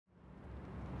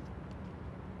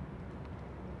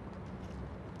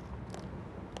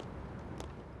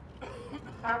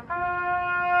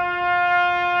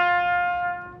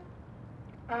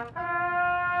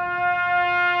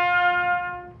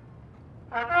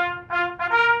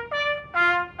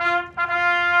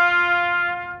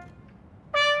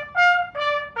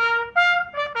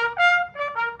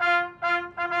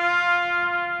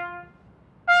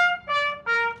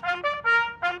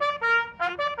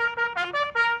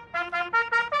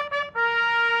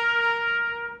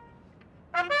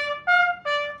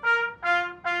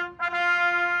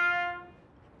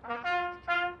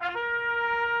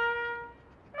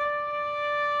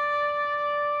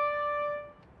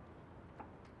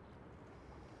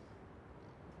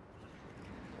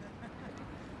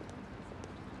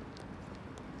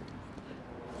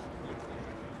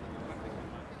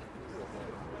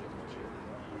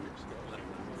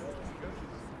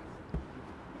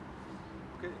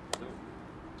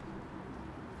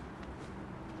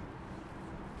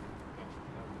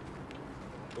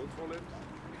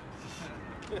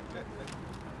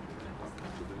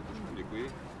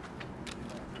Děkuji.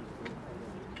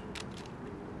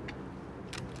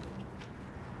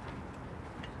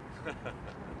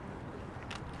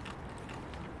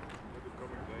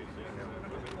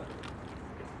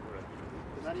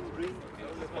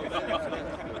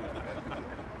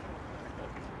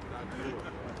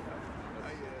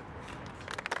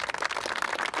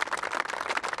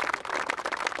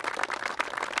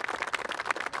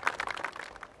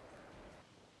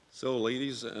 So,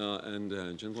 ladies and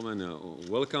gentlemen,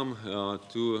 welcome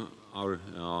to our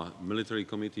military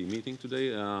committee meeting today.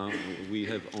 We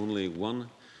have only one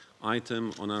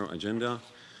item on our agenda.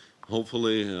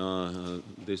 Hopefully,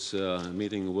 this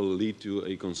meeting will lead to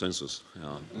a consensus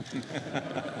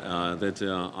that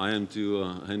I am to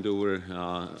hand over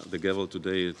the gavel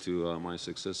today to my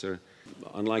successor.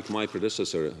 Unlike my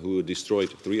predecessor, who destroyed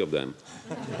 3 of them,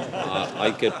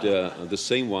 I kept the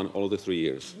same one all the 3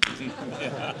 years.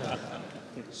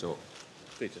 So,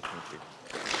 thank you.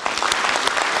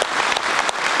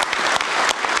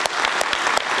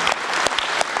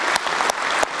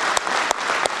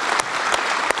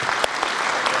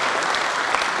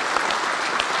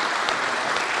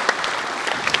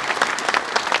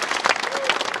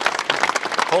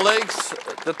 Colleagues,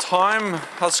 the time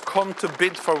has come to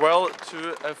bid farewell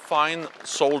to a fine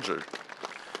soldier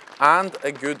and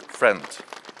a good friend.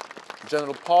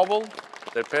 General Pavel,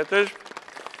 dear Petr,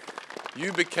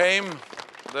 you became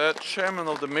the chairman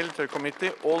of the military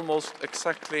committee almost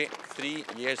exactly 3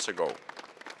 years ago.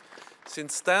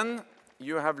 Since then,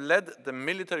 you have led the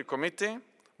military committee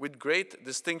with great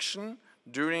distinction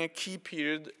during a key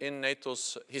period in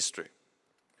NATO's history.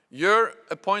 Your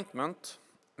appointment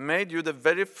made you the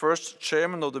very first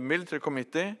chairman of the military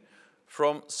committee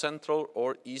from Central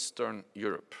or Eastern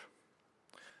Europe.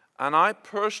 And I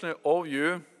personally owe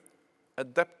you a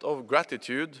debt of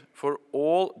gratitude for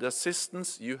all the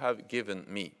assistance you have given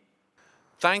me.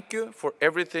 Thank you for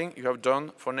everything you have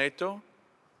done for NATO.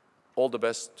 All the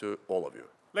best to all of you.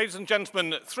 Ladies and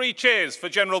gentlemen, 3 cheers for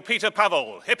General Petr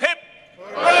Pavel. Hip hip!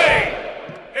 Hooray!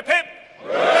 Hip hip!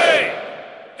 Hooray!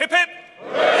 Hip hip!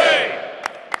 Hooray!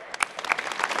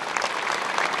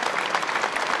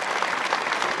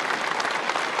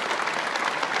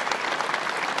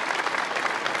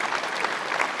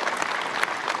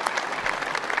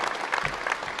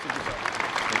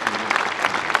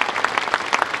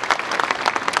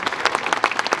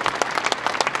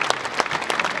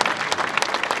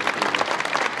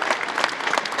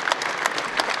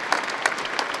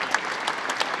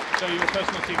 So your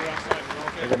personal team are outside.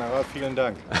 Herr General, vielen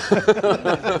Dank.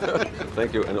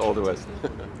 Thank you, and all the best.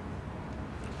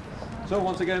 So,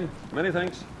 once again, many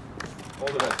thanks. All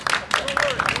the best.